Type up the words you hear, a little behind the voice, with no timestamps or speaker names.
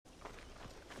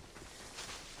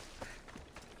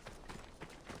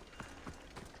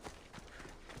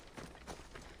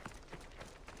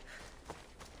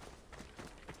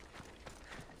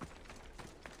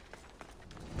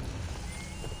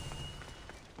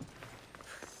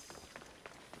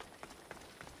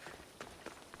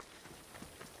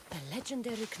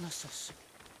legendary Knossos.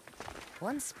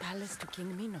 Once palace to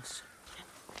King Minos.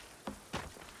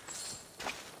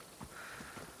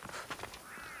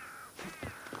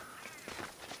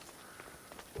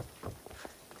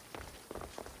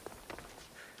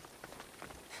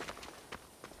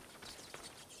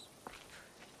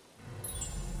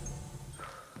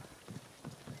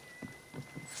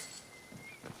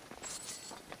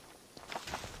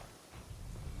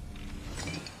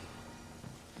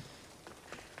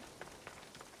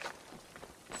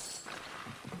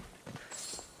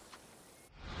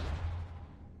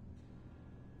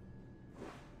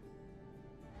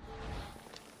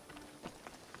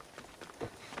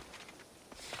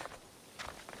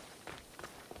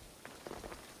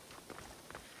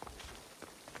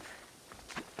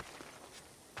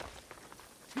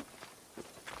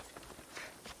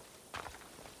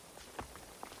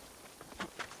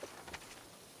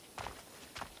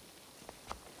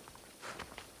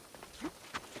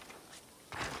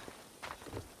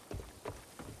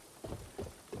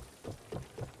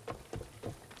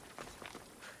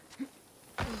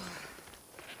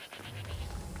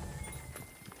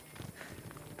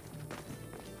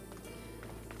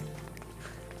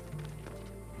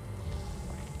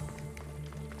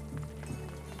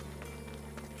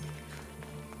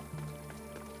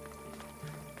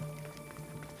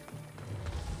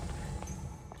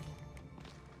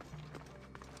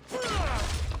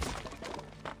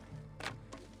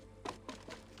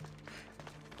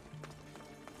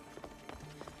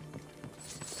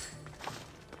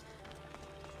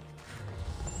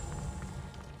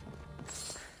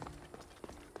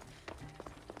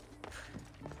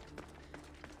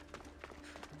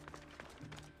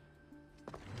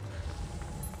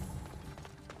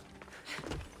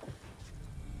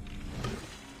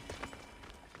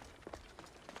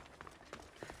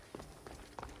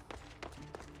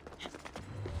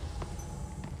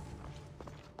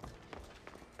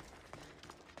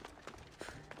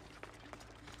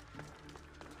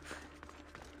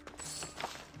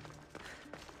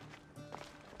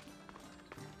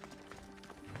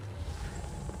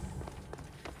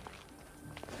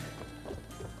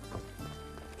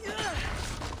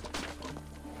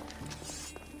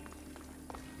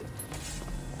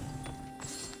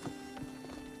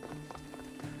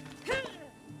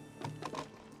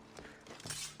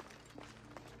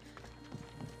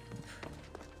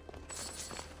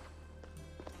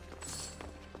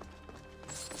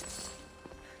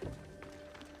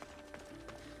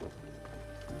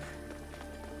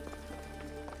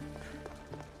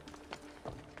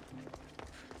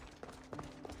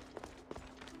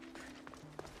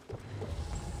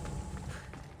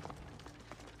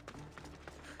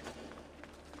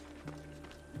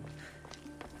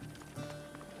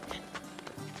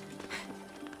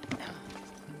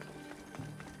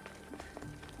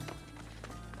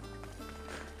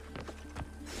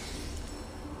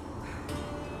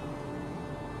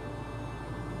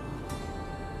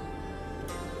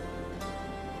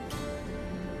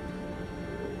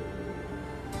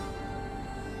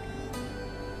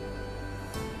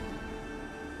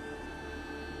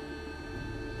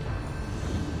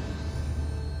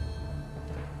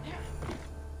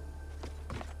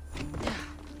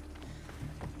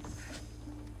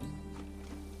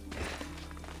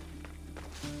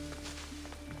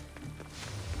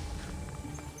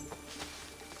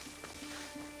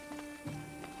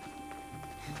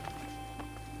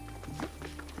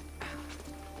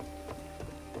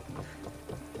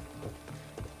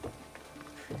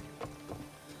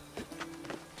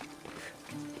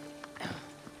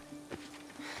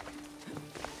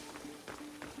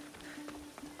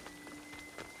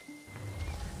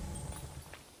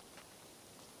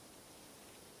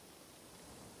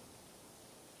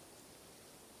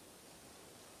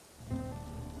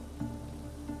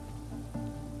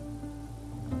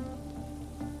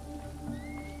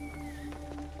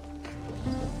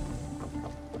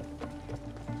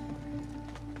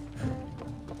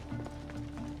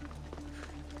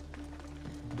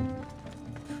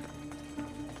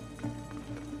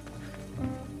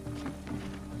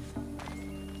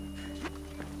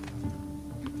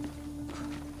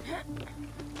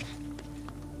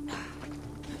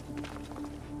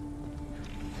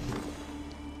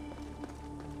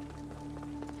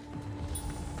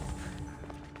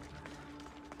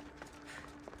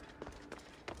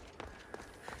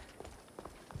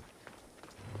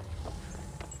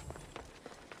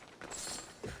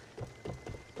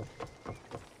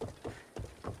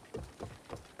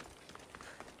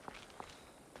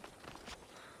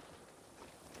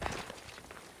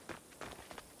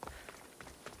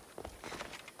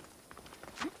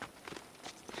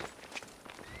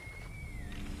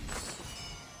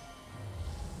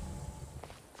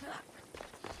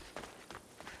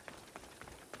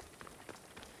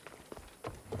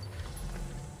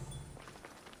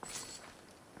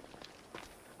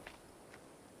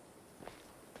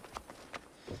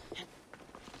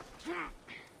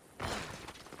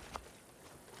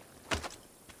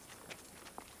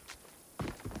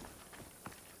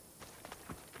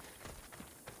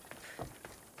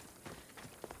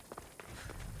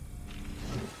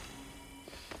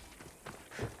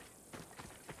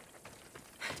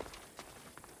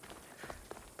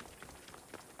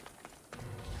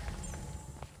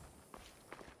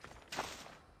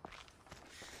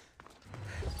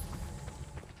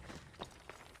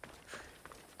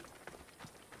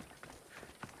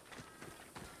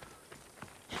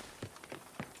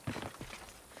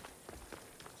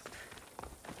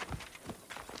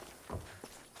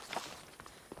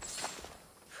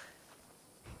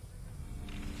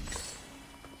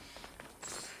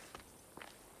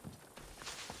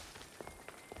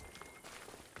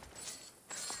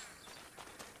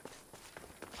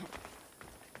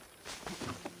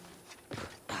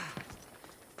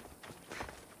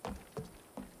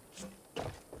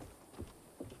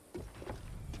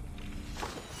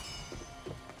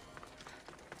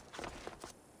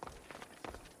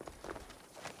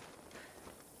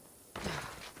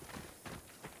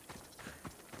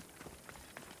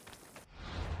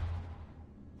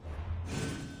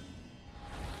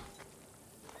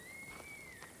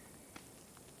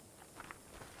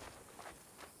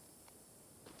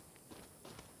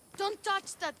 Don't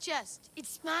touch that chest.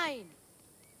 It's mine.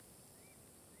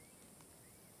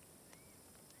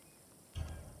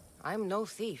 I'm no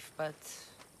thief, but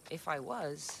if I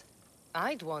was,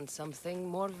 I'd want something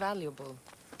more valuable.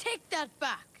 Take that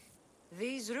back.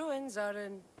 These ruins are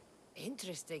an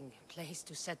interesting place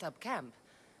to set up camp.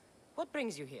 What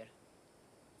brings you here?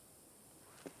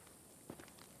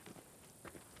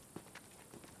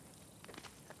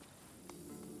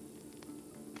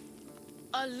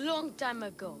 A long time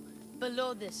ago,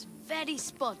 below this very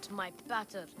spot, my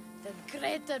pater, the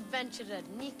great adventurer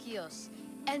Nikios,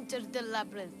 entered the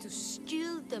labyrinth to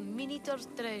steal the Minotaurs'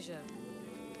 treasure.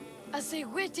 As I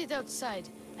waited outside,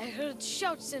 I heard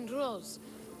shouts and roars.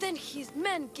 Then his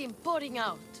men came pouring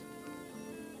out.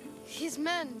 His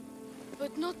men,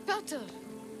 but not pater.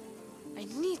 I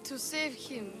need to save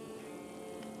him.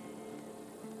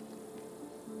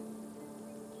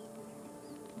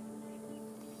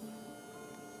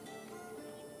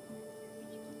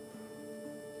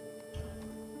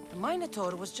 The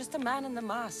Minotaur was just a man in the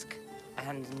mask.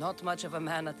 And not much of a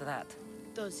man at that.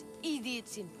 Those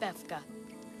idiots in Pevka.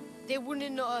 They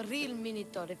wouldn't know a real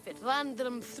Minotaur if it ran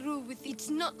them through with... It's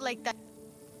not like that.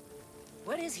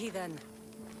 Where is he then?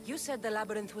 You said the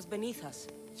labyrinth was beneath us.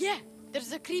 Yeah,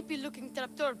 there's a creepy-looking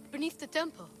trapdoor beneath the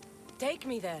temple. Take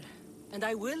me there, and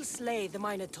I will slay the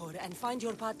Minotaur and find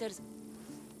your pater's...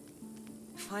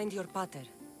 Find your pater.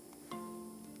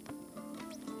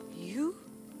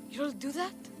 You'll do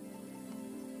that?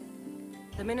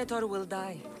 The Minotaur will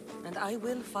die, and I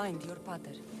will find your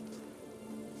pater.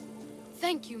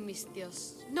 Thank you,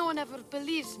 Mistios. No one ever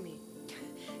believes me.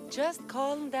 Just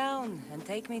calm down and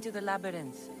take me to the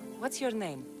labyrinth. What's your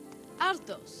name?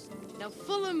 Ardos. Now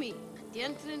follow me. The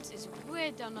entrance is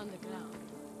way down on the ground.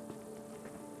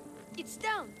 It's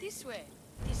down, this way.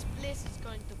 This place is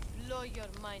going to blow your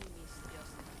mind,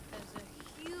 Mistios. There's a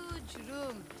huge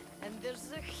room, and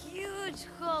there's a huge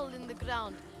hole in the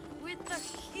ground, with a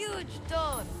huge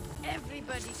door.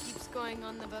 Everybody keeps going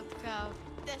on about how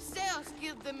Theseus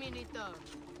killed the Minotaur.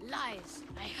 Lies.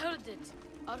 I heard it.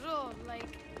 A roar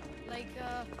like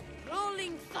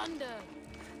rolling thunder.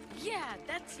 Yeah,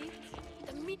 that's it.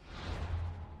 The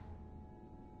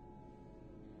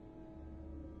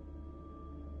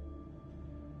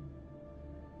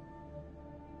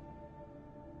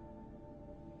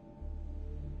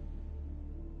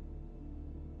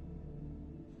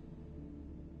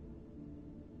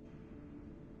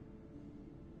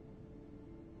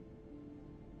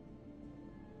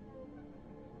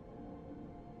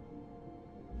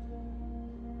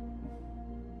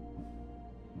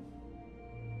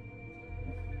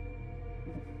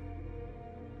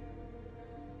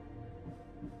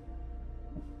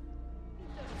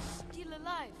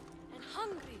alive and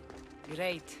hungry.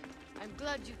 Great. I'm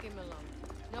glad you came along.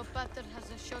 No pater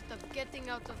has a shot of getting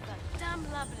out of that damn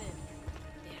labyrinth.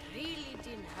 They really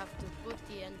didn't have to put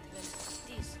the entrance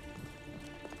like this.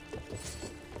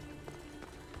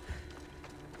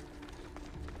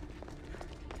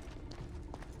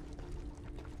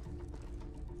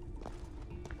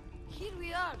 Here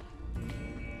we are.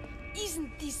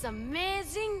 Isn't this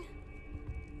amazing?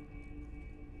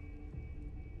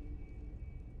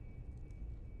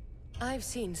 I've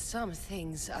seen some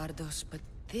things, Ardos, but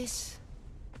this...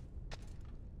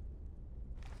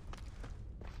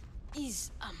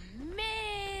 is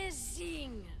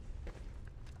amazing!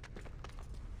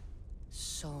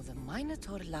 So the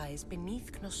Minotaur lies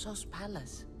beneath Knossos'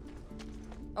 palace.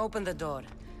 Open the door.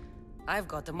 I've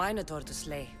got a Minotaur to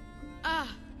slay.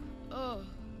 Oh,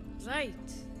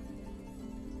 right.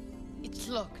 It's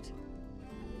locked.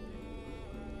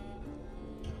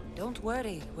 Don't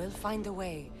worry, we'll find a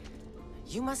way.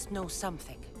 You must know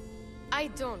something. I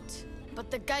don't,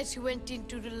 but the guys who went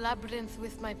into the labyrinth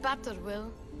with my pater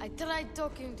will. I tried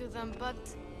talking to them,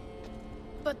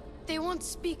 but they won't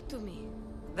speak to me.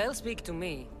 They'll speak to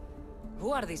me.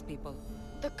 Who are these people?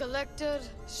 The Collector,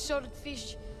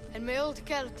 Swordfish, and my old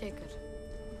caretaker.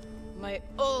 My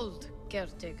old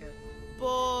caretaker.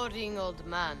 Boring old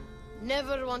man.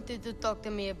 Never wanted to talk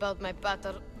to me about my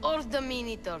pater or the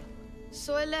Minotaur.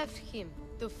 So I left him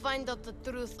to find out the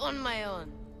truth on my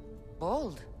own.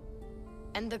 Bold.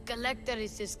 And the Collector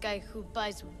is this guy who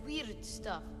buys weird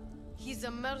stuff. He's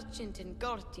a merchant in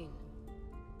Gortin.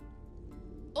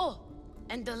 Oh,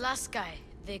 and the last guy,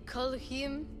 they call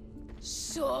him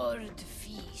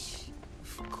Swordfish.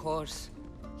 Of course.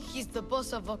 He's the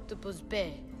boss of Octopus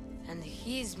Bay, and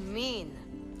he's mean.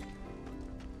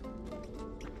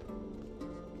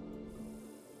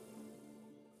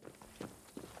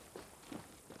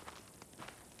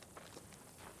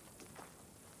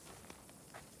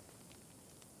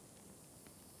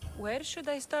 Where should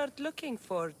I start looking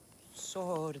for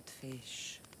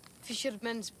Swordfish.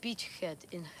 Fisherman's beachhead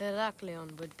in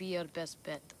Heraklion would be your best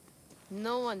bet.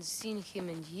 No one's seen him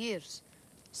in years.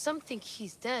 Some think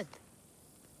he's dead.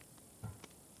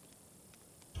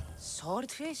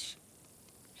 Swordfish?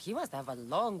 He must have a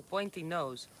long, pointy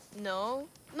nose. No,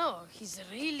 he's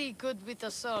really good with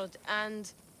a sword,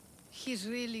 and he's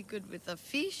really good with a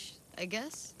fish, I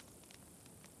guess.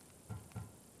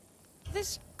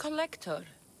 This collector,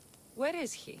 where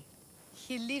is he?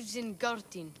 He lives in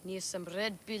Gartin, near some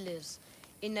red pillars,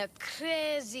 in a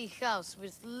crazy house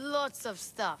with lots of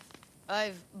stuff.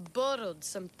 I've borrowed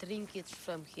some trinkets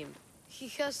from him. He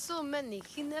has so many,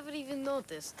 he never even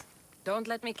noticed. Don't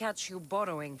let me catch you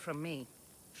borrowing from me.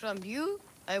 From you,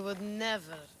 I would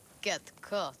never get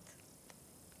caught.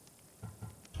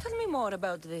 Tell me more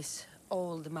about this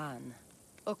old man.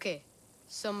 Okay,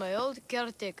 so my old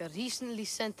caretaker recently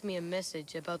sent me a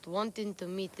message about wanting to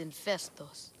meet in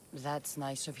Festos. That's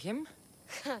nice of him.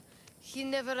 He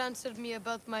never answered me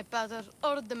about my pater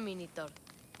or the Minotaur.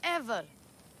 Ever.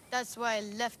 That's why I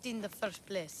left in the first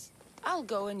place. I'll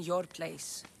go in your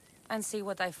place and see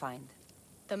what I find.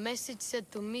 The message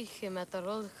said to meet him at our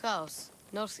old house,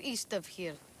 northeast of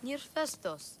here, near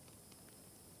Festos.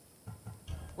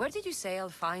 Where did you say I'll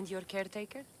find your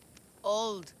caretaker?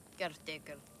 Old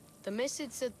caretaker. The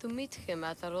message said to meet him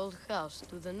at our old house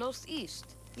to the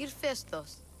northeast, near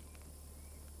Festos.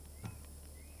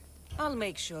 I'll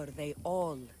make sure they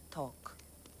all talk.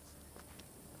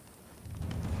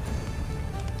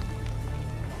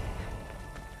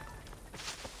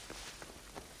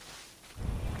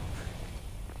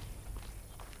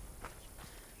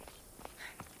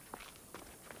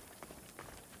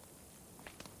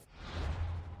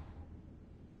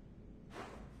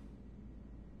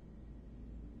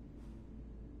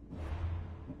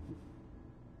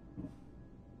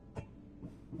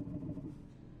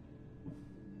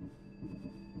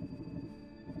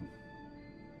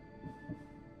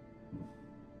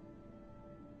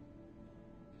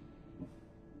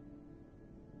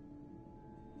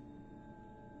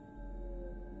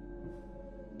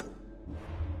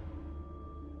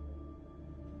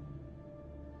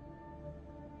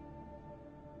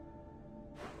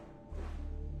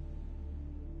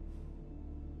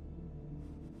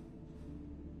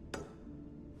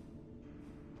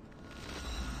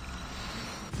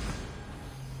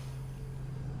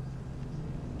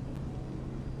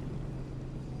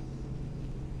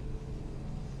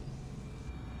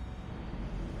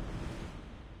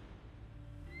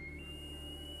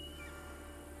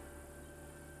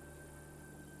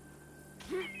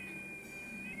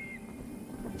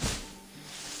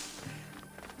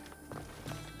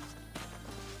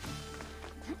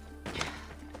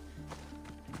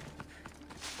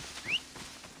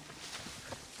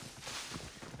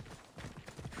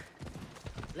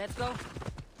 Let's go.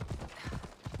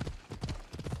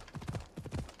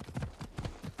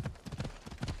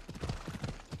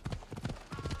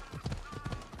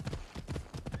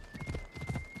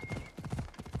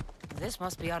 This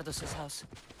must be Ardos's house.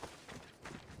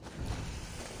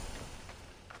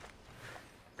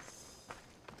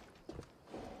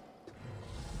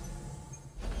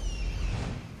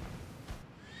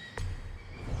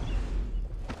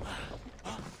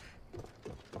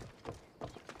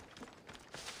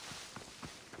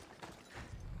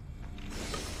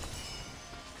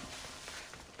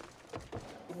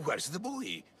 Where's the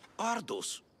boy?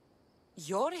 Ardos.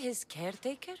 You're his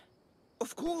caretaker?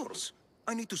 Of course.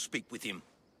 I need to speak with him.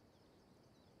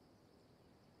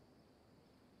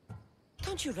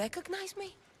 Don't you recognize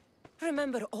me?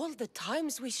 Remember all the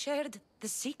times we shared the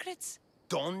secrets?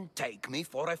 Don't take me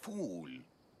for a fool.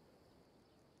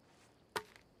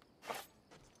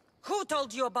 Who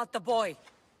told you about the boy?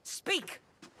 Speak!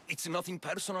 It's nothing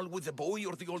personal with the boy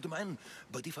or the old man,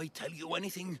 but if I tell you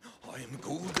anything, I am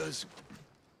good as...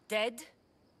 Dead?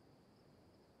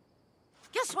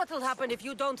 Guess what'll happen if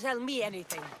you don't tell me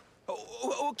anything?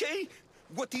 Okay.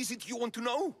 What is it you want to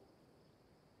know?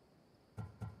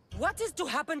 What is to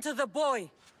happen to the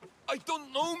boy? I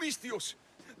don't know, Mistios.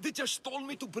 They just told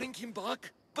me to bring him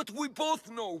back, but we both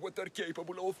know what they're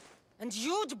capable of. And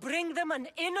you'd bring them an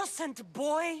innocent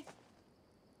boy?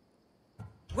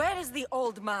 Where is the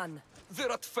old man?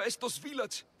 They're at Festos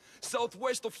village,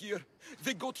 southwest of here.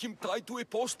 They got him tied to a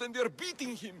post and they're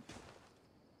beating him.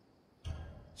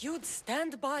 You'd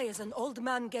stand by as an old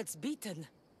man gets beaten.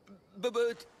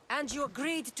 But... And you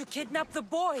agreed to kidnap the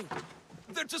boy.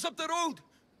 They're just up the road.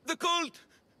 The cult.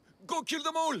 Go kill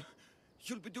them all.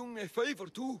 You'll be doing me a favor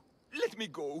too. Let me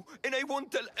go, and I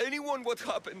won't tell anyone what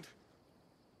happened.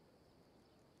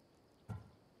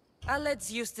 I'll let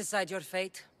Zeus decide your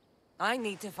fate. I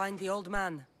need to find the old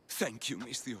man. Thank you,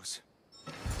 Mistios.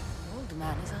 The old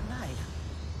man is alive.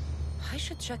 I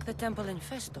should check the temple in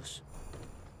Festus.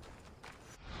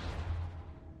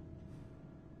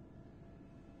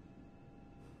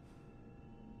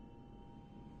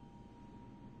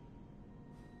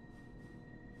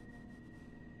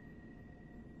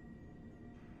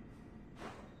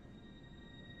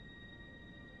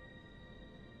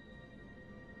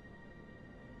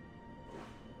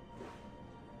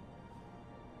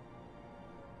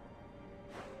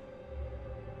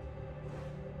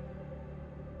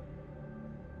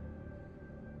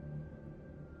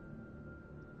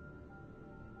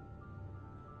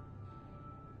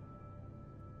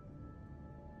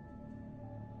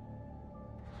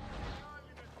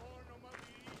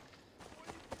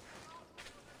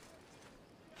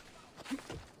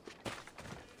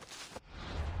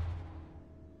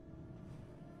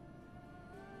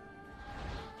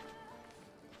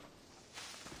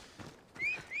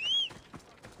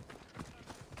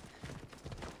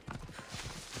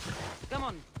 Come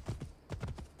on.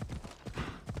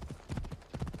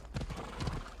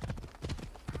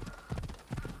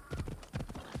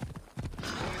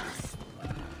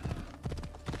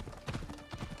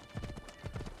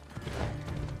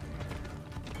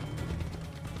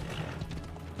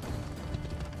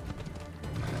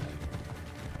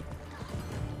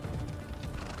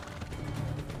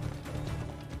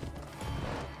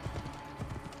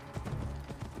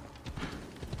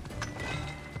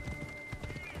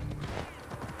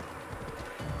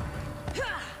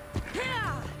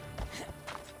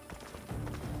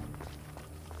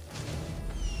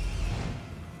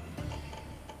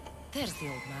 There's the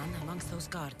old man amongst those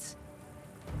guards.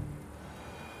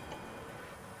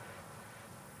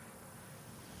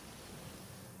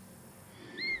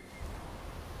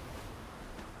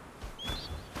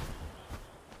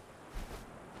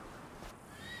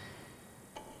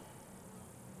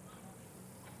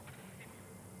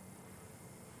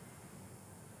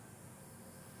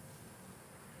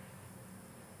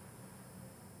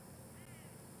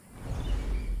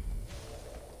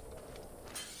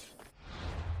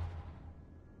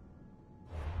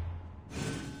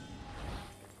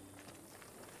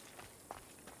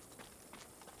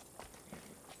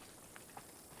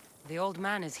 The old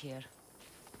man is here.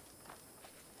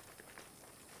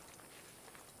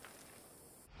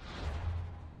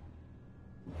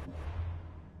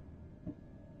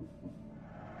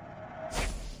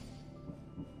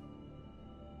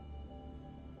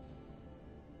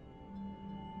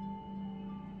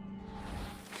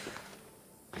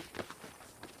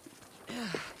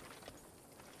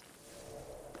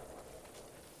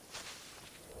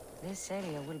 This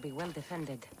area will be well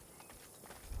defended.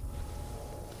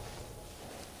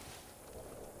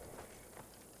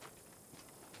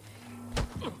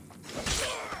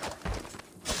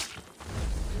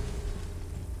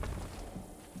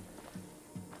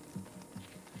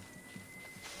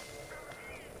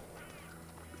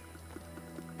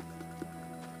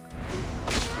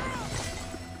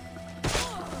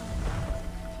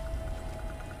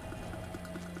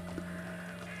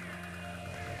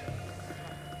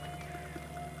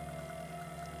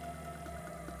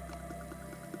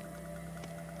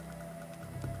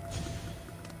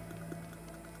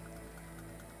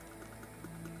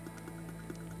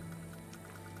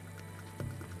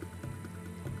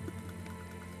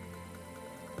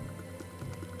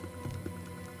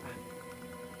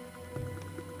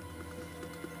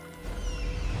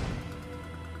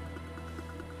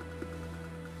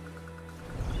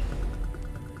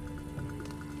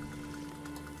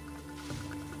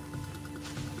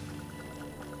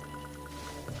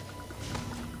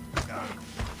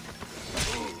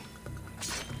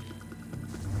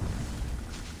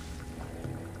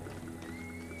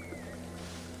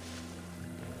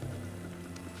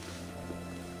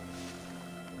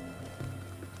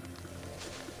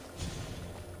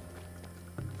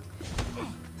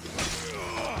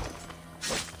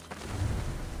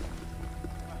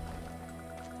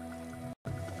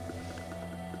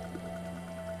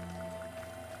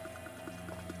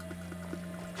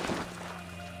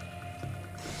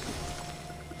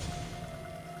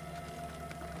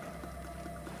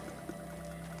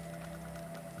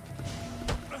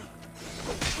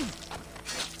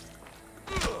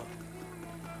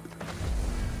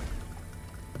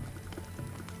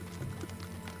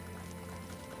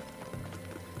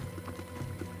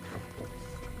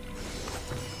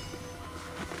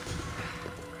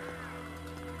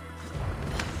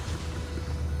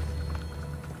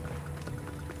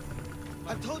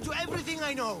 I've told you everything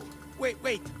I know.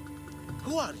 Wait.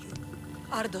 Who are you?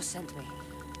 Ardo sent me.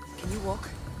 Can you walk?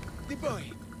 The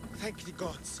boy. Thank the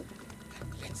gods.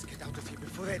 Let's get out of here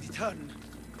before they return.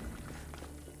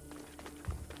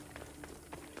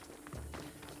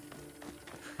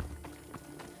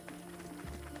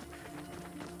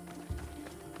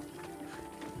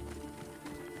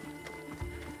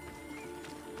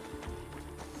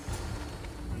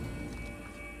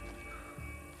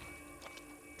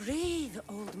 Breathe,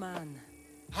 old man.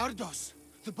 Ardos,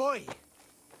 the boy.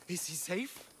 Is he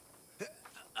safe?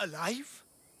 Alive?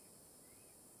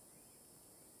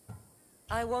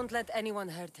 I won't let anyone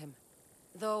hurt him.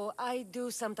 Though I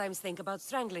do sometimes think about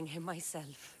strangling him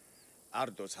myself.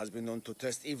 Ardos has been known to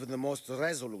test even the most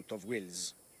resolute of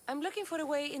wills. I'm looking for a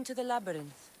way into the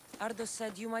labyrinth. Ardos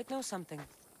said you might know something.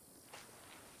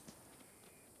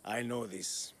 I know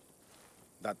this.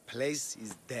 That place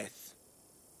is death.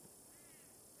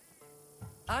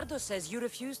 Ardos says you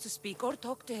refuse to speak or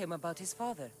talk to him about his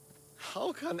father.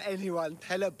 How can anyone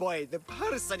tell a boy the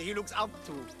person he looks up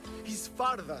to, his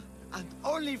father and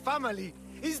only family,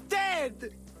 is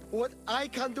dead? What I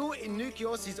can do in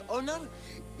Nikios' honor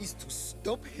is to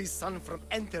stop his son from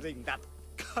entering that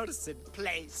cursed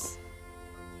place.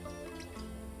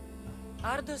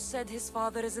 Ardos said his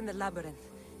father is in the labyrinth.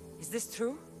 Is this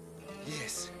true?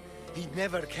 Yes, he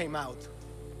never came out.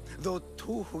 Though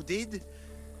two who did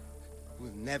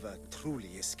will never truly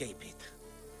escape it.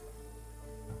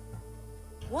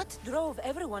 What drove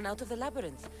everyone out of the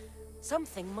labyrinth?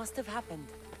 Something must have happened.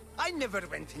 I never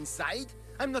went inside.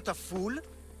 I'm not a fool.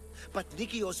 But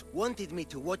Nikios wanted me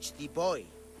to watch the boy.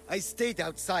 I stayed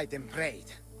outside and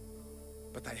prayed.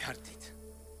 But I heard it.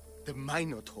 The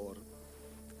Minotaur.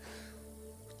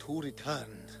 Two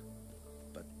returned.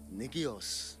 But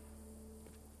Nikios...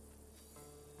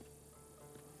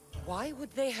 Why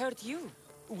would they hurt you?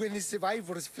 When the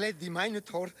survivors fled the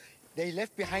Minotaur, they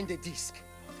left behind a disc.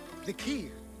 The key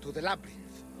to the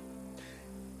labyrinth.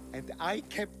 And I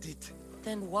kept it.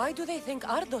 Then why do they think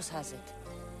Ardos has it?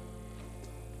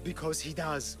 Because he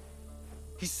does.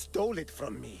 He stole it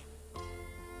from me.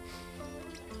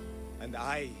 And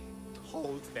I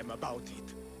told them about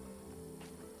it.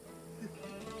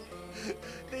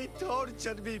 They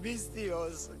tortured me,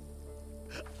 Mistios.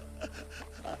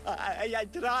 I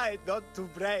tried not to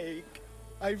break.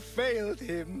 I failed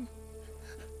him.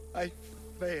 I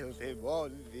failed him all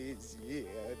these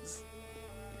years.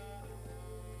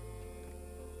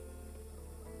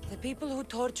 The people who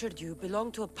tortured you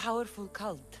belong to a powerful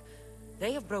cult.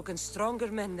 They have broken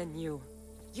stronger men than you.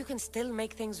 You can still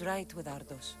make things right with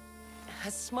Ardos.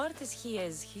 As smart as he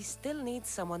is, he still needs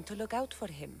someone to look out for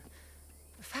him.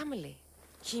 Family.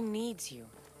 He needs you.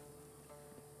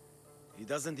 He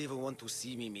doesn't even want to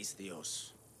see me,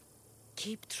 Mistios.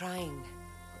 Keep trying.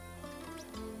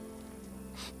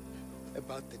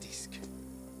 About the disc.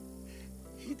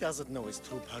 He doesn't know his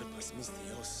true purpose,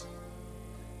 Mistios.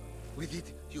 With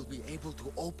it, you'll be able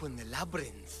to open the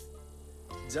labyrinth.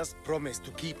 Just promise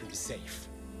to keep him safe.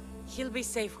 He'll be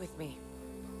safe with me.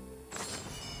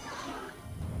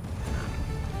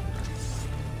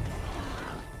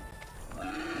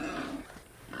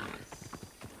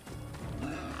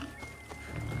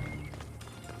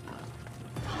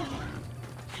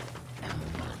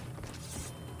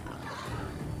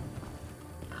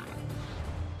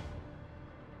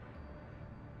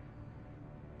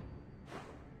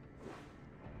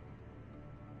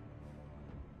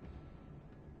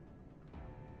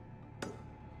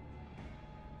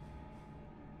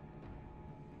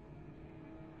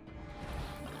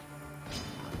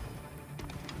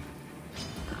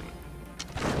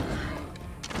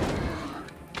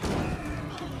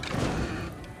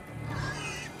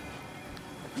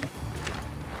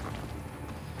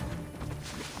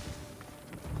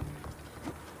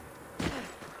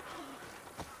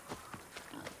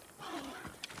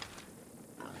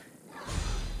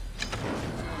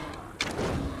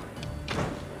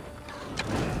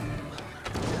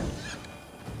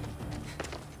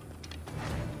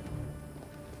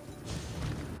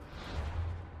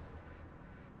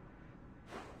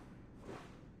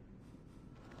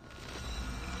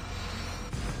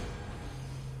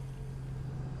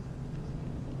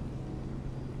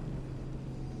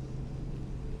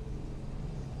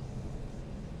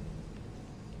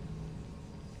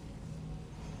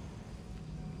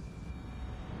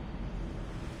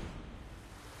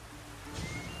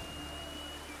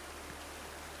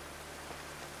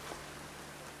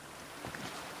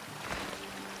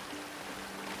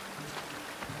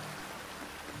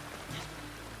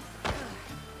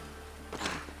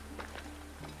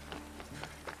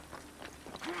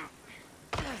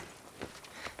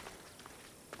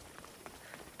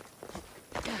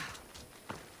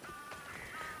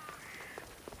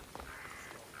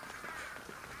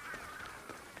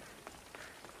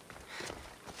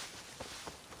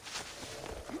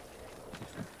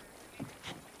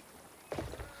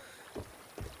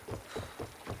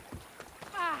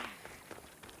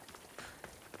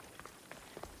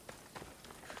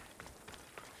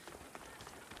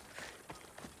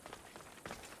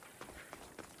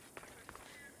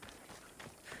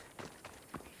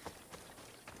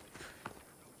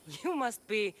 You must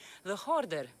be the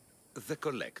hoarder. The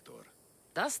collector.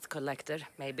 Dust collector,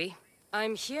 maybe.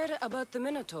 I'm here about the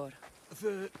Minotaur.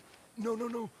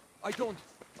 No. I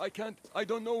can't. I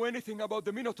don't know anything about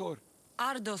the Minotaur.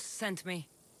 Ardos sent me.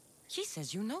 He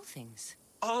says you know things.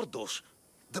 Ardos,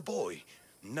 the boy.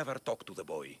 Never talk to the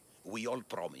boy. We all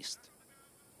promised.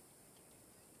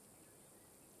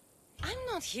 I'm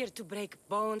not here to break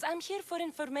bones. I'm here for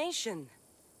information.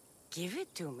 Give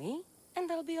it to me,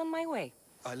 and I'll be on my way.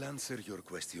 I'll answer your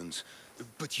questions,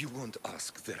 but you won't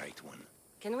ask the right one.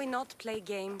 Can we not play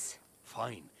games?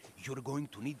 Fine. You're going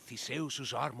to need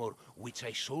Theseus's armor, which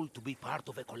I sold to be part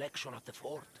of a collection at the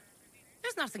fort.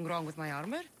 There's nothing wrong with my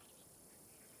armor.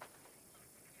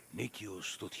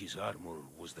 Nicias thought his armor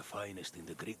was the finest in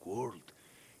the Greek world.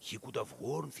 He could have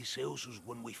worn Theseus's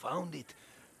when we found it.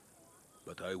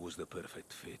 But I was the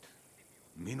perfect fit.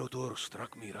 Minotaur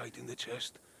struck me right in the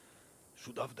chest.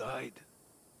 Should have died.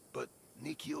 But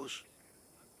Nicias...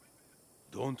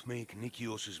 Don't make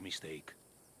Nicias's mistake.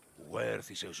 Wear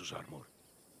Theseus's armor.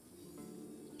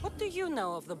 What do you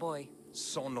know of the boy?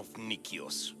 Son of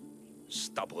Nicias.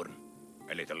 Stubborn.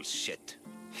 A little shit.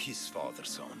 His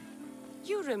father's son.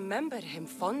 You remember him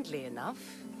fondly enough,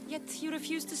 yet you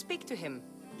refuse to speak to him.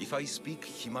 If I speak,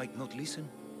 he might not listen.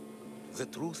 The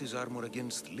truth is armor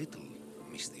against little,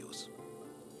 Misthios.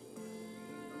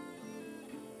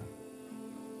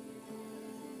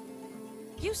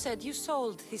 You said you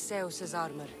sold Theseus's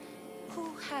armor.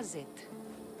 Who has it?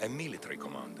 A military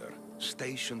commander,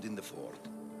 stationed in the fort.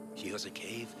 He has a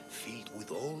cave filled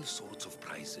with all sorts of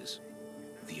prizes.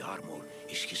 The armor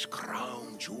is his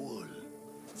crown jewel.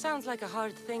 Sounds like a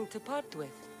hard thing to part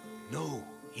with. No,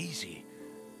 easy.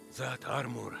 That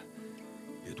armor,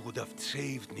 it would have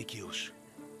saved Nicias.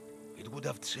 It would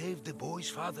have saved the boy's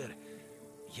father.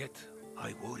 Yet,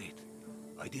 I wore it.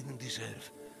 I didn't deserve.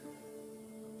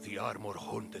 The armor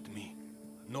haunted me.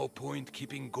 No point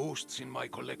keeping ghosts in my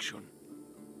collection.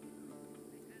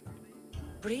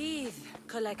 Breathe,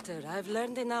 Collector. I've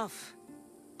learned enough.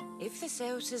 If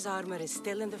Theseus's armor is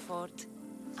still in the fort,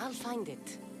 I'll find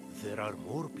it. There are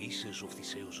more pieces of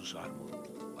Theseus's armor.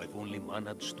 I've only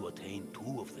managed to attain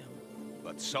 2 of them.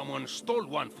 But someone stole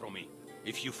one from me.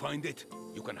 If you find it,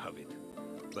 you can have it.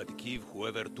 But give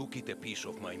whoever took it a piece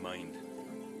of my mind.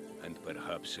 And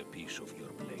perhaps a piece of your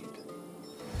blade.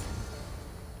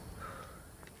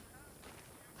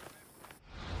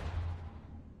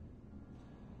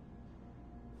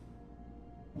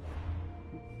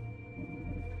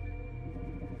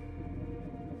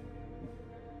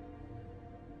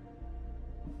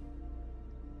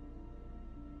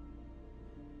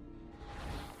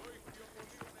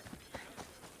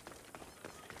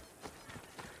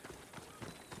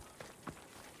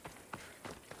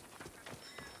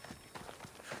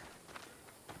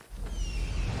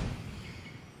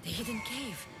 The hidden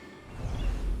cave.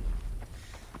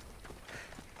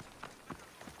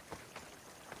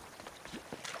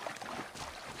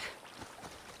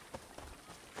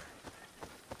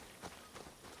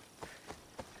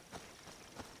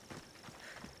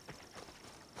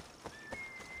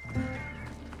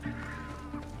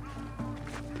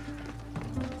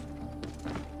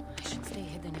 I should stay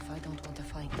hidden if I don't want to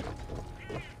fight.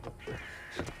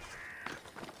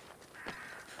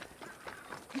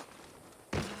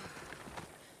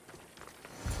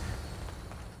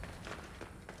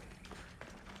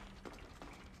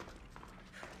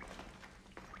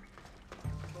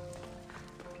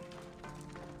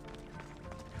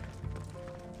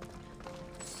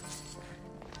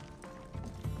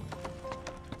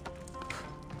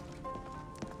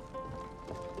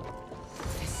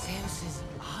 Theseus's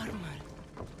armor.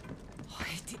 Oh,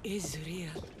 it is real.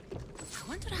 I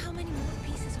wonder how many more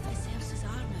pieces of Theseus's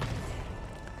armor are there.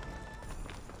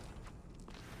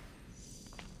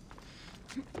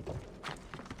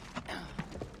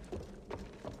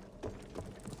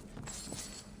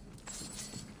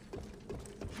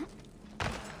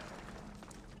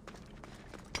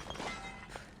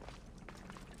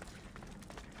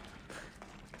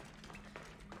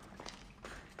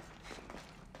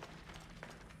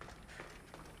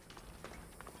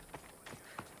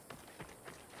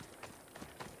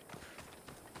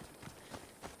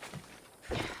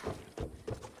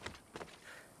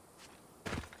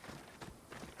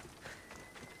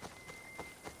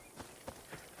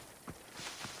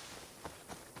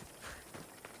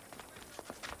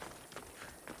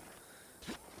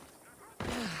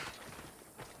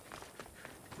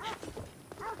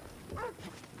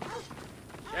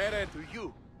 Ere to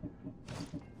you.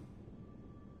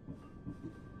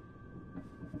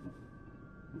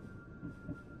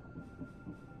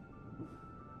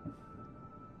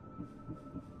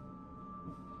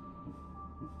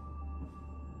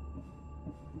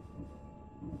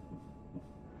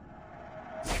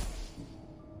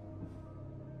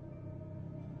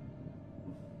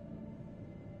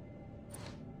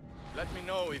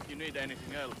 know if you need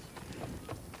anything else.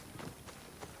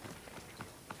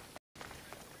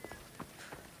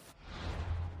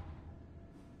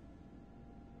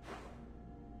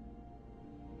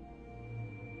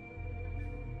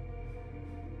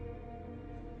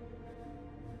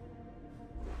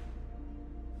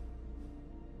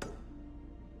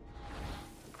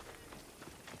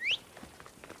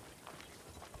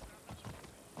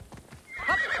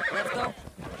 Let's go.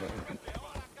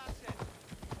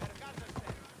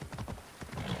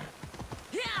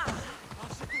 Yeah!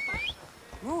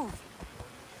 Move.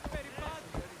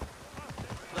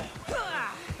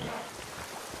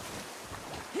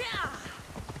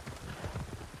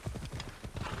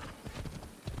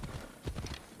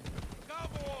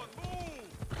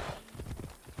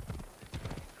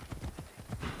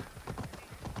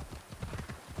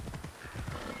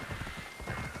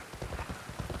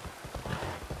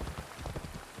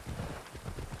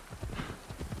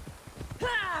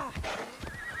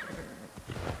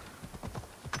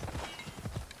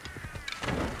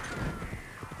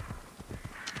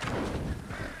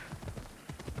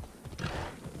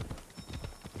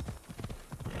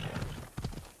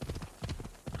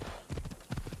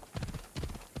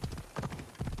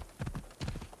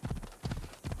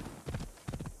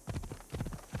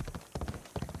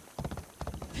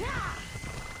 Yeah!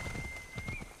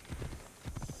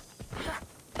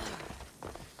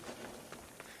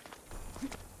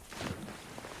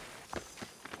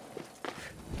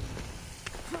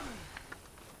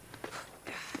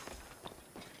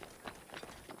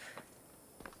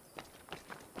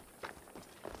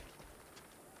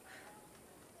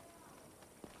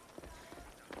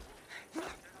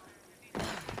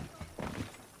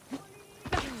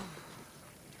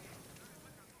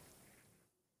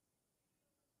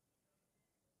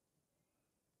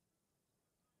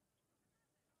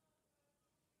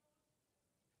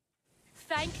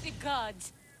 Thank the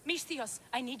gods. Misthios,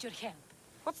 I need your help.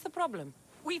 What's the problem?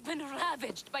 We've been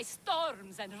ravaged by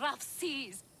storms and rough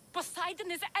seas.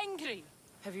 Poseidon is angry.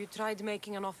 Have you tried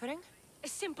making an offering? A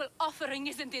simple offering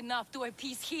isn't enough to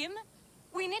appease him.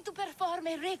 We need to perform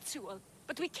a ritual,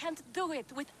 but we can't do it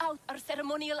without our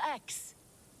ceremonial axe.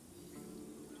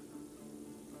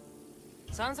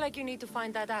 Sounds like you need to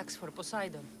find that axe for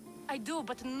Poseidon. I do,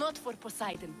 but not for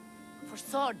Poseidon. For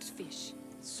swordfish.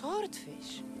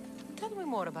 Swordfish? Tell me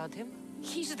more about him.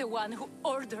 He's the one who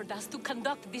ordered us to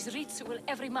conduct this ritual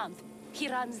every month. He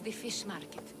runs the fish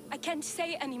market. I can't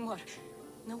say anymore.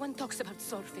 No one talks about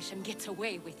swordfish and gets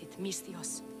away with it,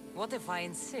 Misthios. What if I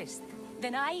insist?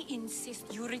 Then I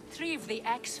insist you retrieve the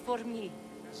axe for me.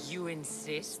 You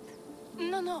insist?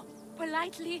 No.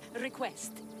 Politely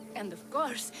request. And of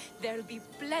course, there'll be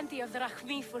plenty of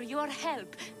drachmi for your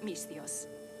help, Misthios.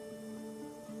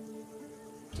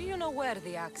 Do you know where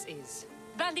the axe is?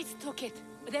 Bandits took it.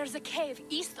 There's a cave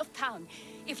east of town.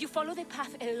 If you follow the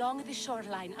path along the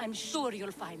shoreline, I'm sure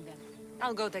you'll find them.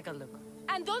 I'll go take a look.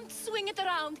 And don't swing it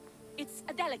around. It's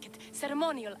a delicate,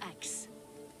 ceremonial axe.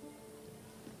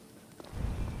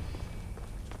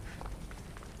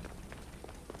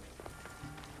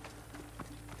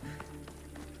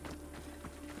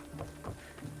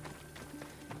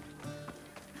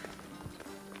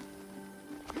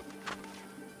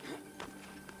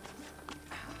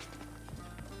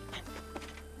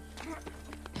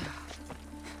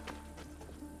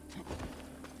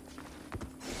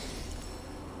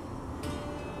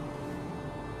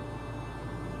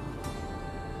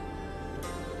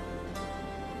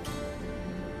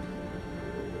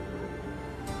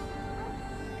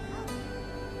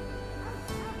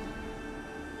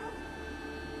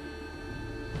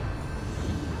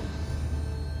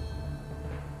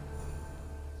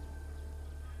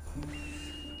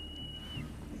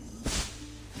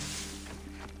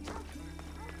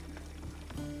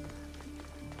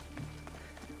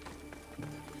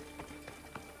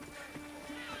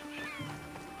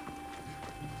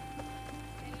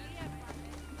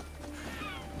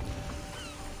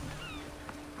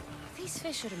 These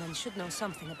fishermen should know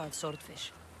something about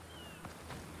swordfish.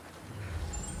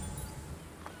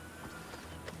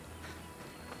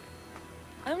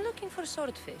 I'm looking for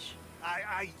swordfish.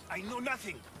 I know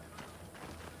nothing.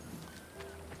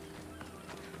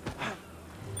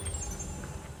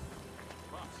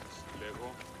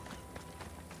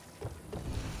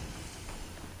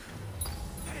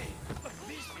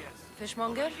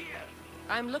 Fishmonger?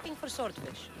 I'm looking for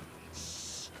swordfish.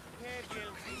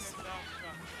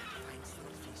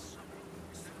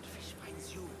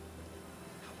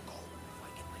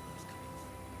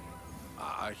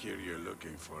 I hear you're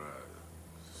looking for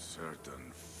a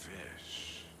certain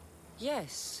fish.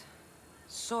 Yes,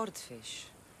 swordfish.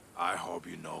 I hope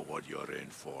you know what you're in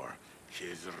for.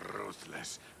 He's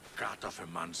ruthless. Cut off a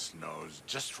man's nose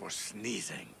just for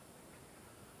sneezing.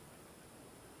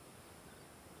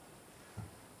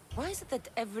 Why is it that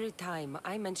every time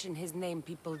I mention his name,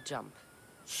 people jump?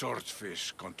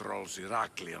 Swordfish controls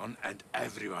Heraklion and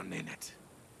everyone in it.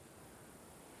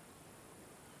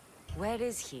 Where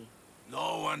is he?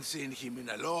 No one's seen him in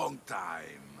a long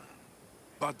time.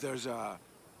 But there's a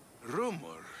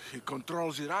rumor he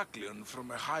controls Heraklion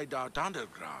from a hideout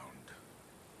underground.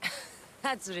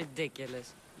 That's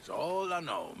ridiculous. It's all I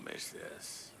know,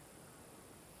 mistress.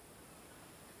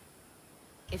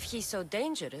 If he's so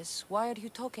dangerous, why are you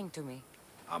talking to me?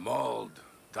 I'm old,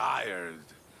 tired,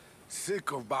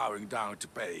 sick of bowing down to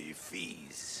pay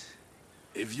fees.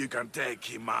 If you can take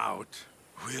him out,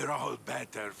 we're all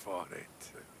better for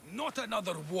it. Not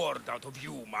another word out of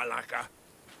you, Malaka.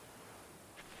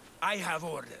 I have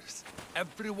orders.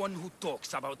 Everyone who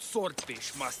talks about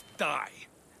swordfish must die.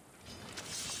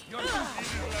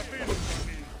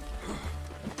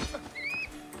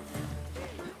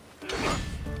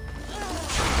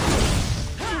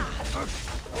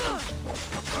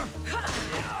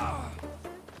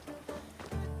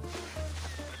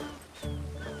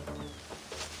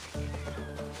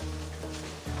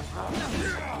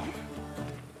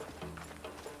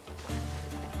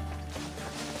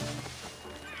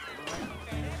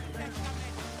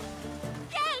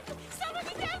 Help!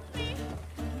 Somebody help me!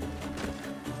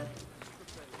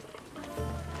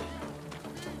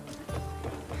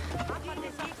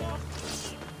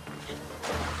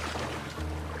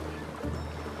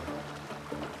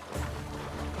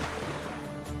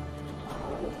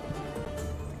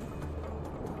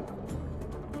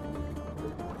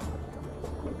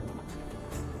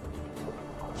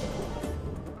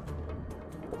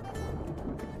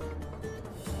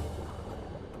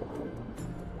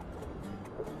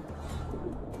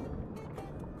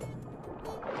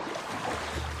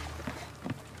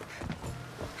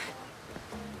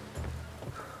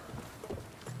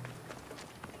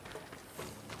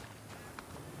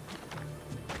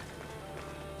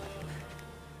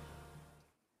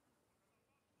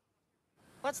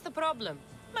 What's the problem?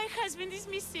 My husband is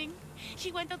missing.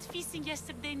 He went out fishing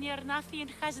yesterday near Nafi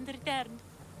and hasn't returned.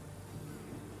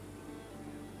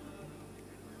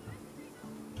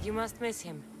 You must miss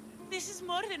him. This is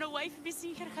more than a wife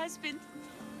missing her husband.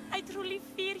 I truly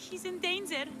fear he's in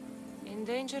danger. In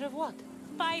danger of what?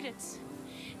 Pirates.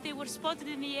 They were spotted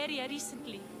in the area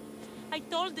recently. I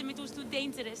told them it was too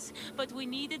dangerous, but we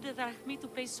needed the drachmi to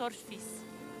pay swordfish.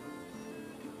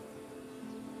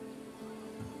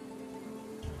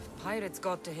 If pirates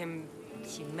got to him,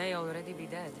 he may already be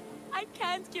dead. I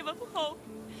can't give up hope.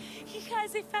 He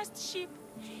has a fast ship.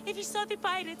 If he saw the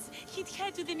pirates, he'd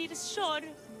head to the nearest shore.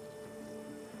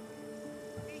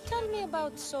 Tell me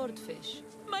about swordfish.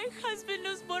 My husband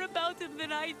knows more about him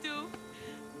than I do.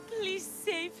 Please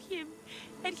save him,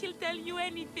 and he'll tell you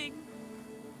anything.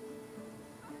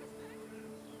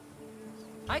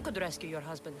 I could rescue your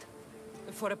husband.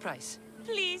 For a price.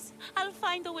 Please, I'll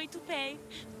find a way to pay.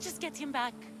 Just get him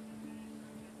back.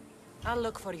 I'll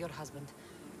look for your husband.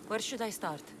 Where should I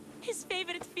start? His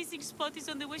favorite fishing spot is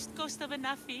on the west coast of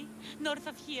Anafi, north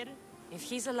of here. If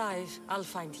he's alive, I'll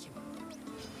find him.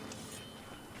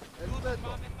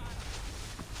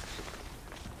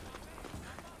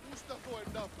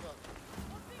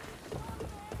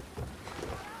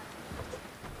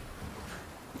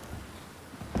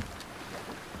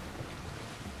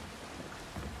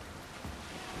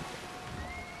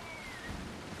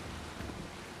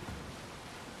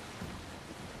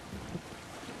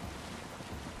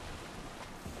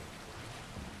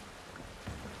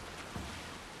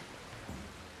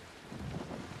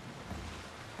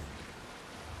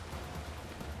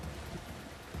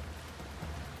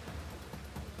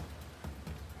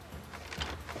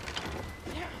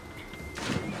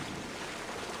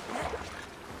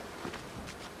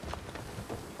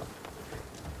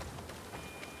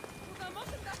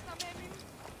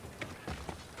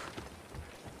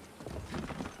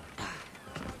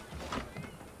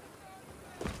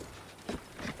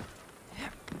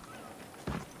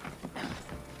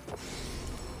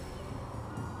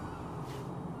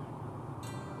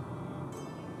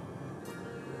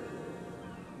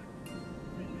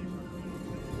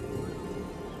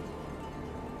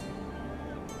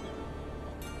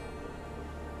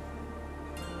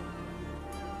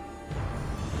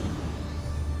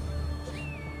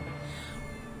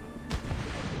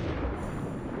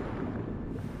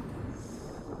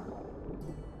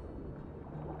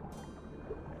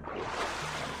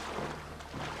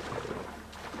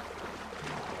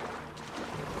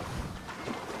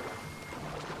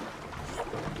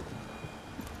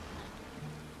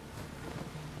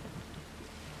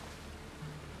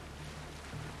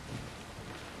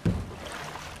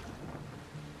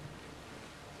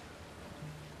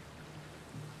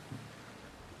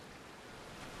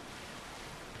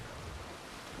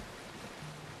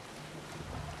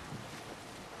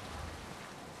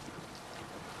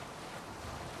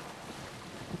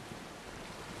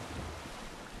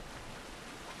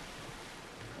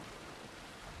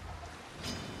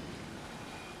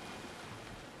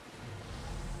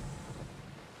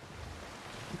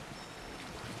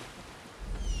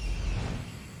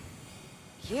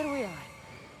 here we are.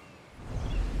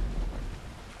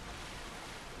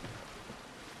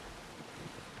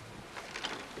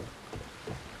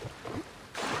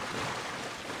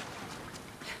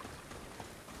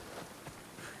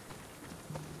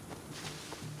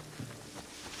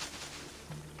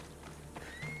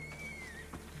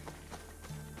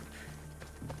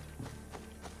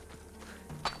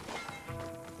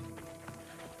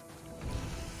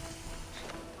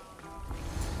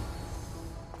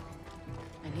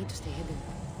 I need to stay hidden.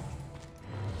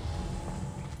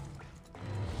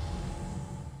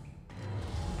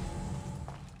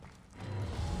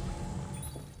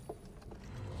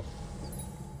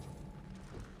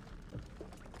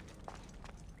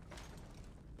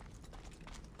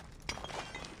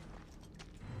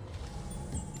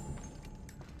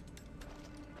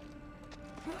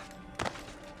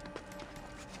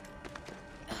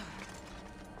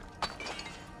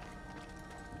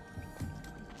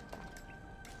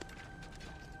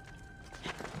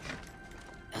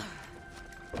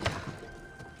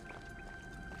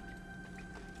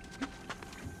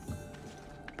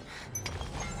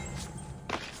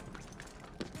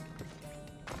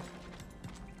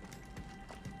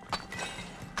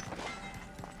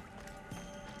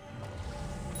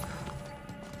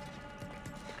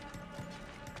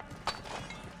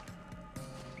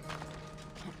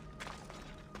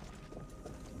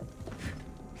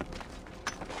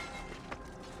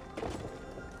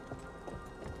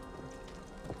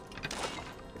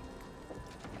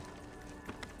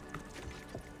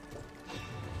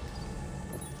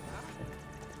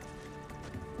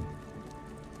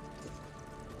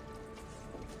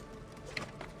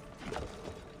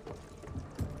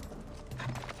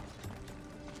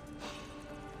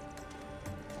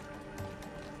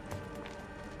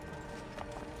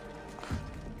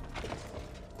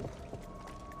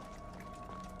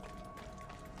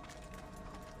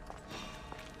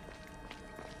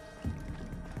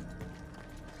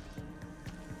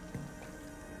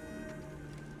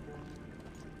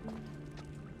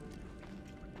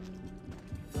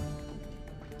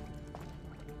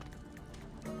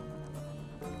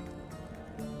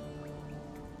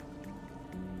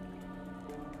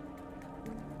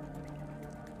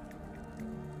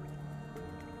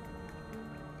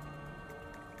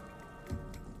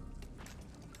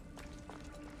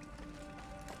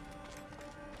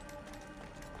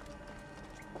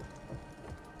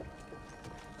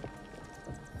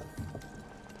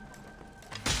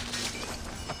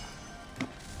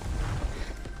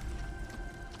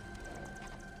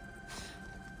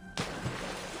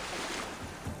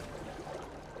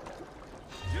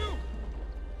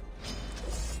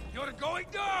 Going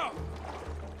down!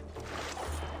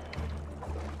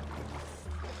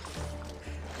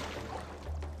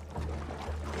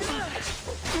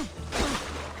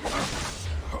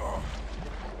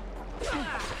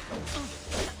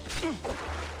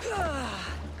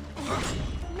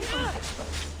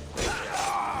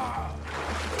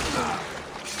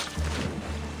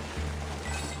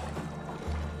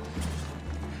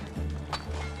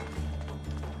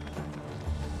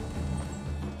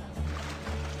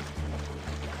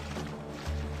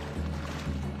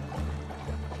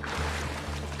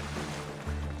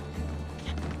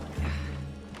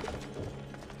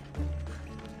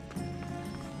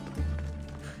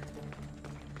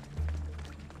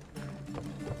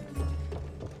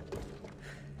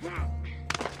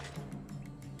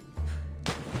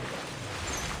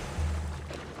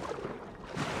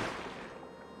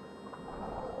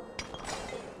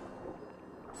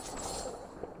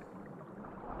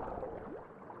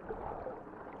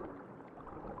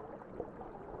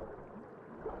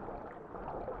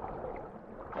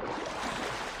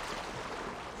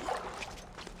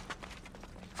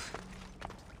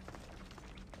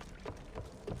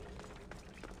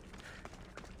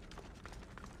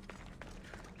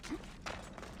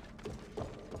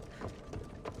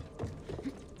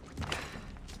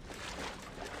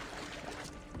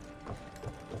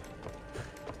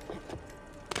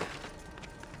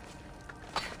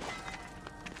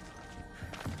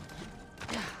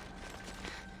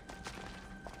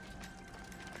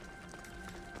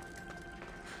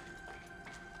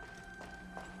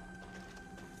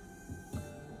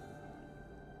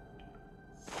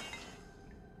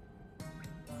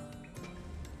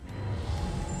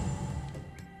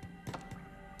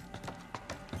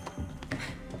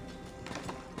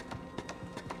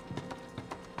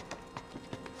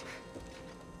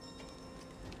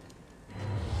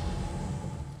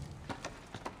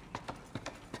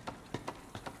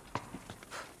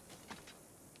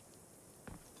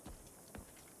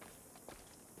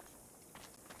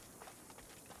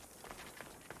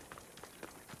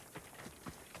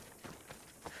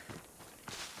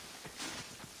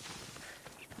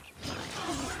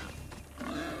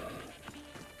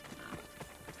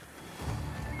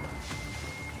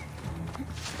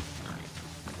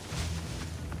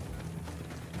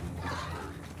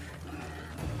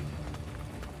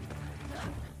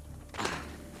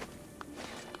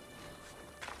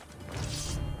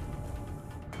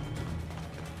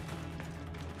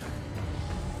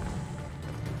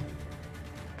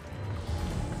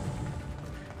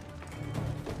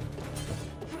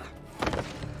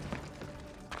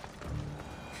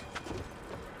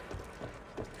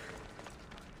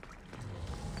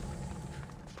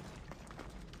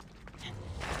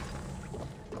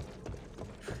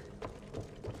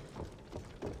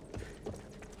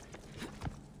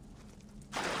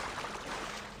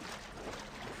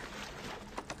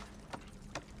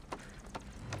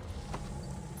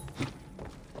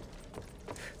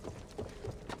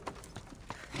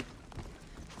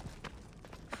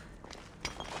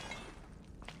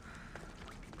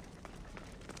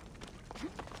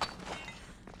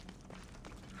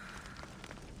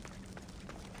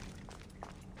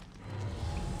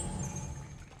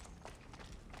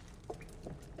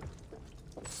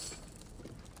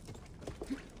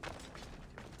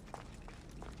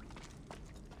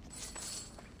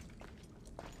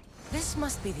 This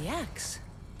must be the axe.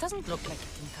 Doesn't look like it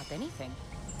can cut anything.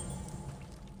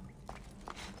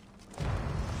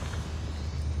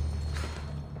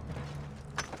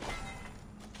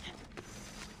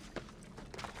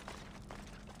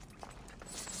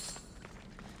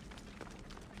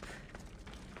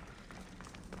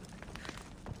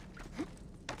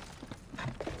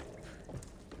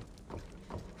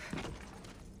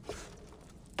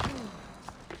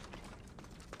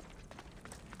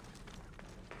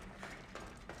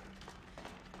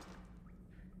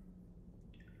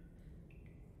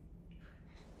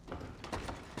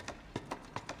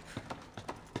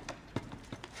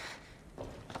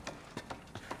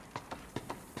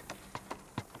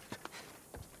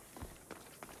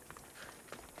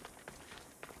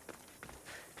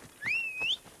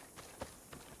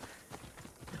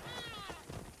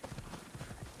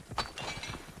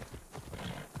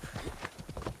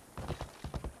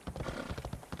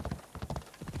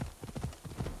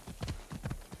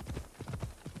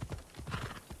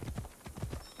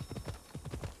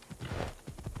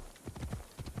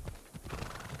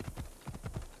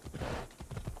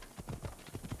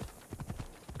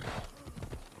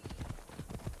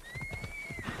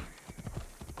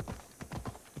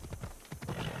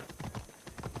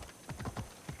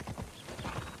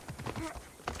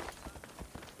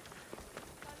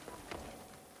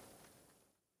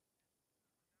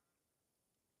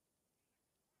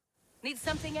 Need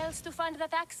something else to find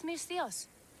that axe, Misthios?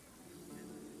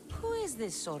 Who is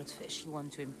this swordfish you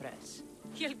want to impress?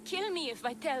 He'll kill me if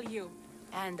I tell you.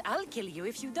 And I'll kill you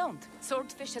if you don't.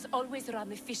 Swordfish has always run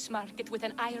the fish market with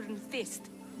an iron fist.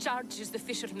 Charges the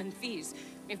fishermen fees.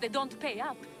 If they don't pay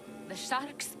up, the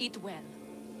sharks eat well.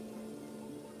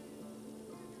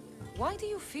 Why do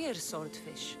you fear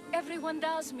swordfish? Everyone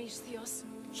does, Misthios.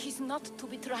 He's not to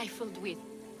be trifled with.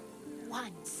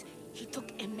 Once, he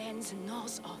took a man's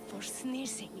nose off for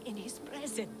sneezing in his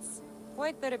presence.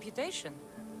 Quite the reputation.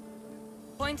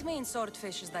 Point me in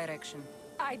swordfish's direction.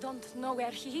 I don't know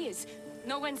where he is.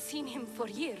 No one's seen him for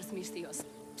years, Misthios.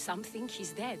 Some think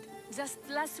he's dead. Just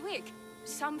last week,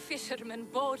 some fishermen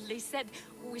boldly said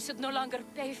we should no longer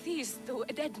pay fees to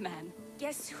a dead man.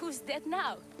 Guess who's dead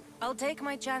now? I'll take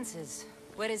my chances.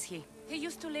 Where is he? He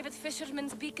used to live at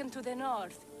Fisherman's Beacon to the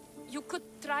north. You could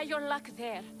try your luck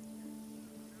there.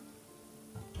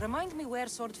 Remind me where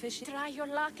swordfish is. Try your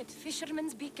luck at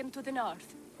Fisherman's Beacon to the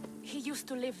north. He used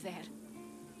to live there.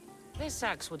 This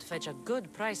axe would fetch a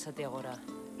good price at the Aura.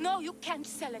 No, you can't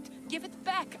sell it. Give it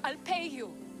back. I'll pay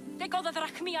you. Take all the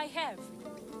drachmi I have.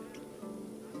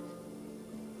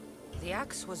 The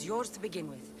axe was yours to begin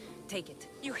with. Take it.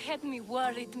 You had me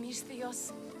worried,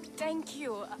 Misthios. Thank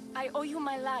you. I owe you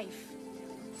my life.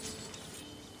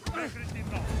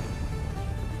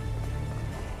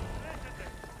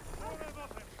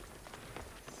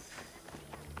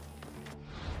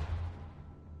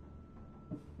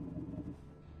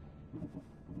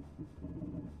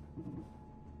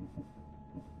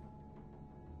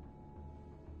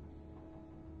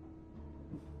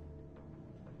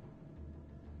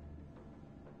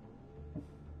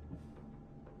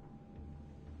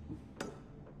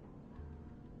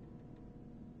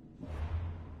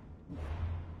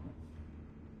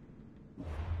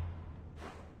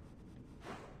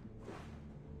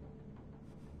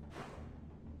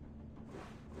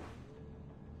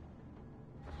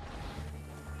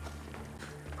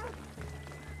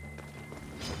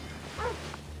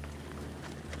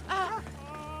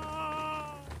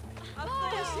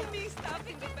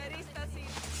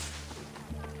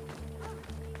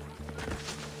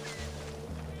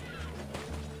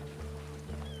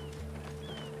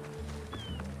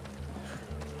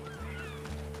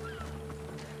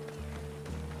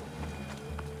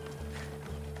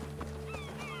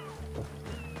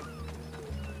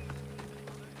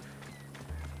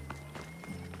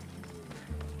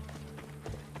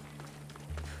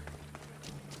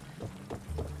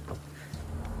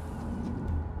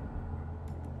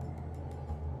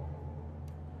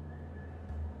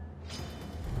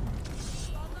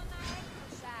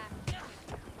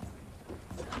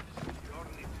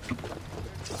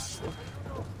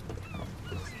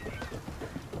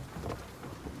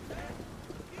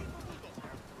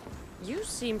 You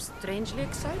seem strangely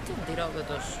excited,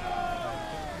 Herodotus.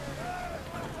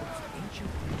 Ancient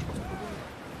regions of the world,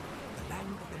 the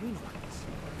land of the Minotaurs.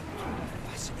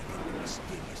 Fascinating and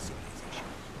mysterious civilization.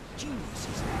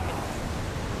 Geniuses.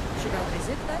 Should I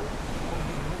visit them?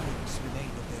 Only ruins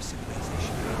remain of their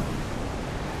civilization now.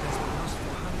 It has been lost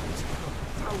for hundreds, if not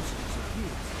thousands of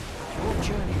years. Your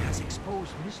journey has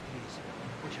exposed mysteries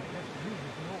which have left you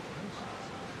with no answers.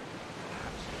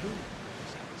 Perhaps you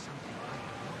is something I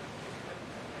have not.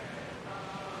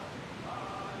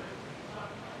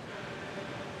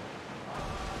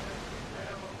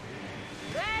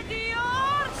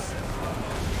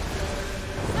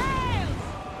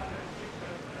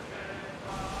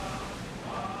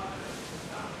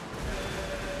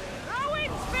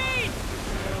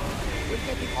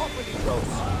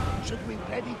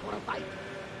 Ready for a fight?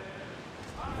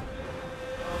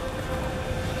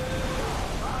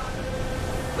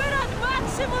 We're at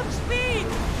maximum speed!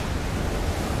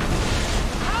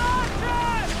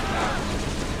 Archers!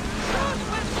 Shoot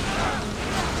with...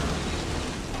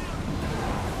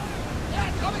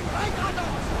 They're coming right at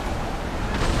us!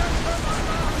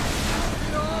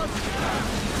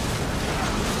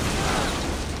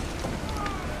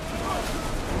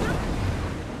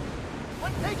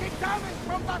 We're taking damage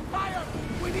from that fire!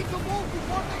 We need to move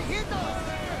before they hit us!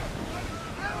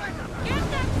 Get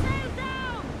that sail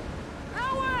down!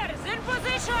 Rowers, in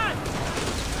position!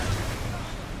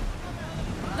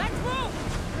 Let's move!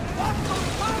 Watch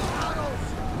those bow arrows!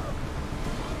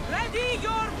 Ready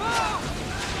your bow!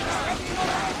 Ready your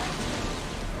bow!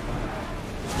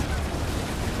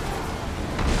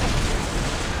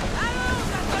 Arrows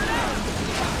at the left!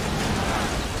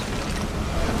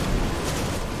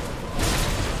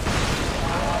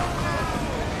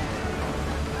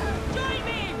 Join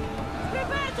me!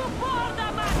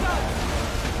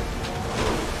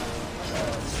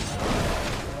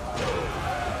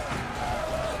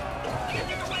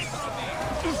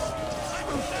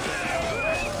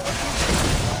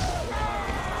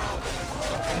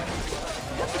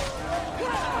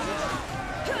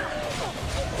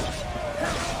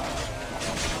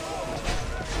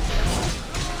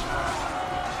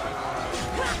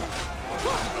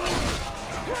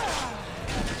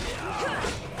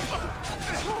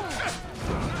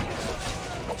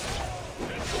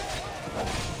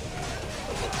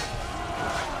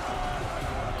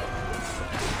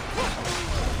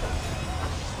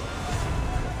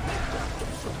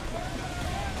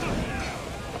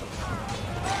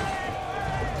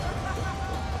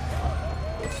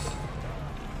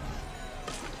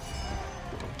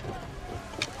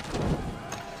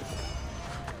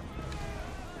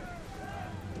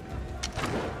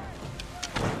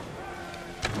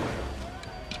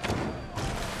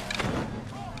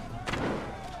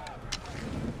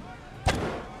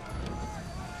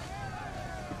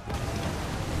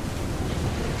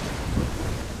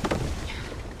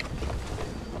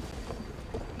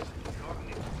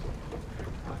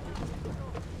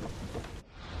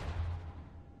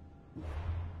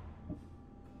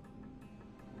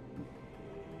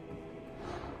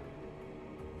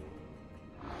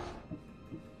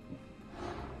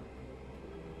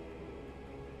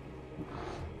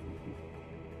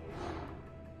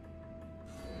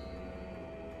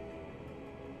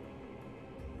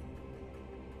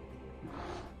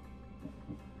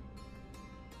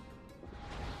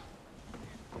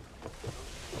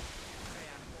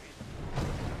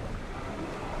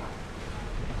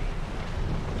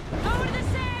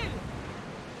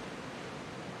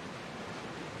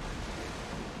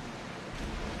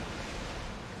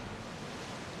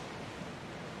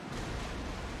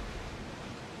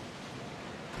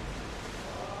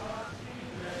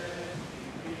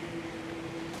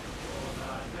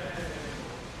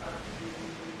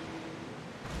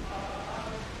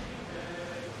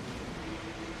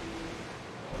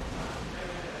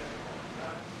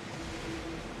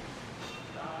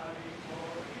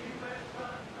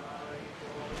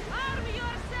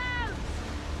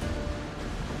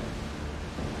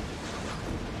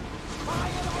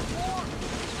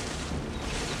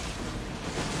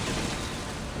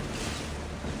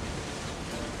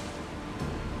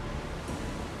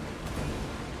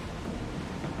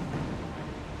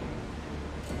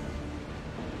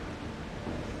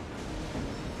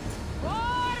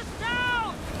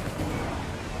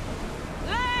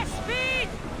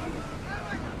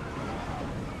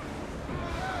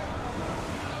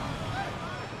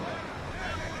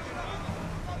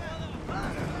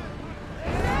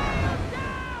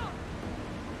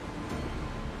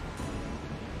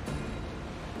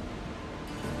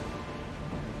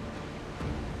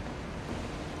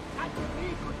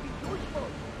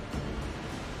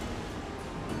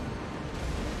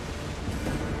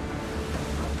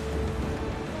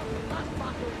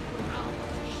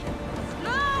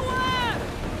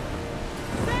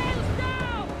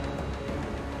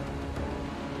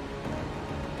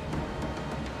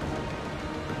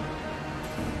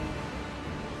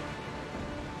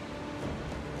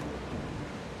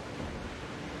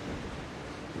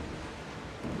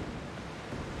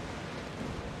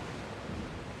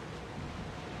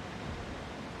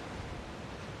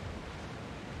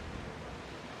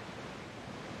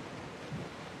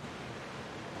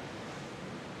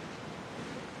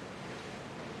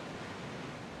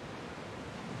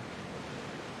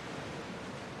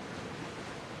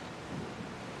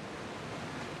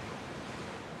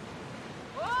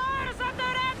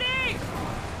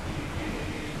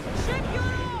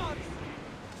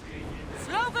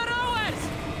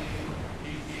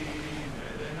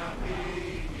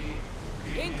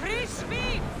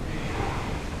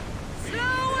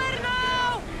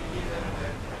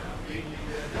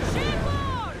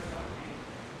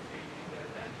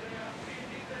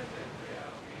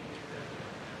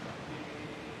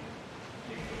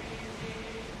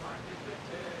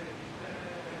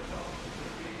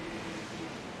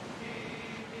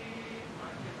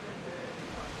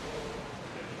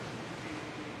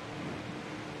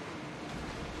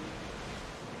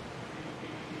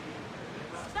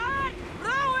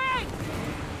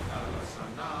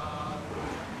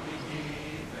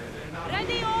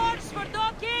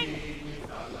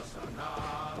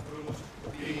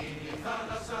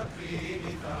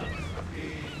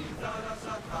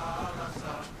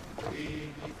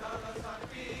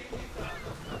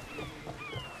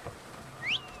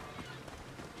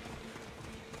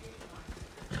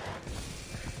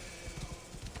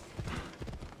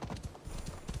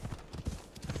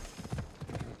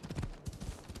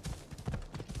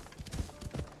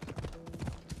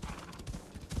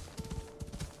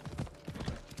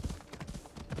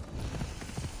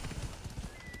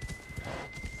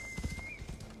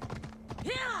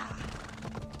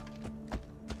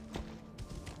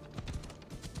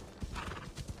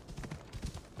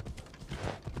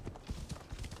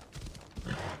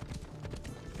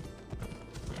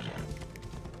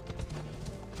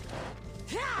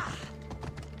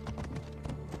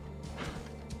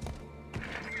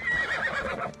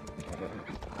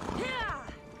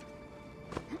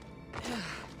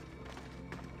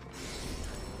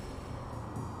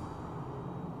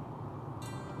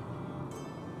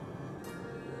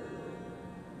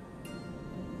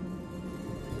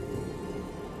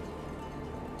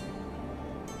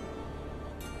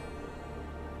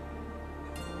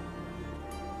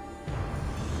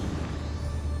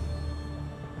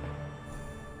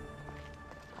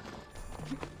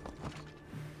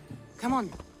 Come on.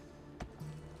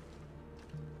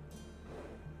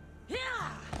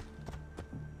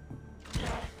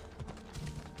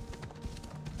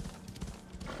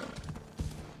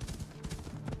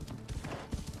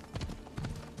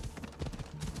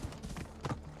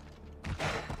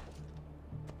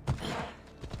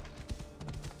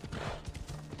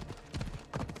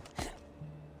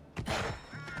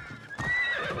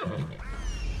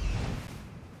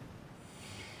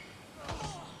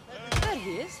 There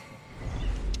he is.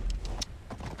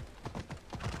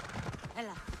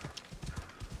 Ella.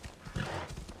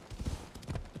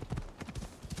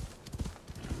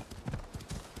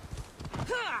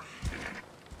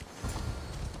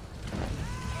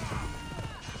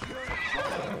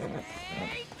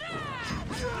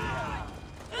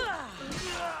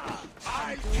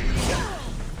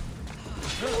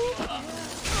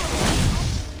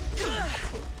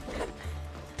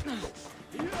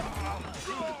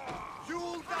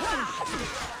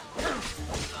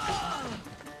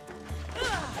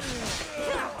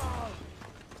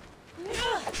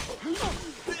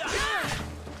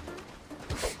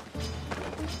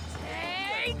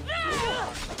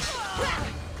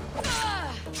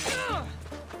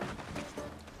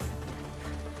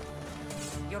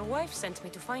 Your wife sent me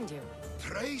to find you.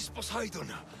 Praise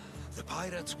Poseidon! The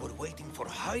pirates were waiting for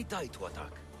high tide to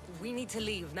attack. We need to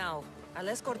leave now. I'll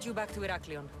escort you back to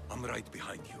Heraklion. I'm right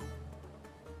behind you.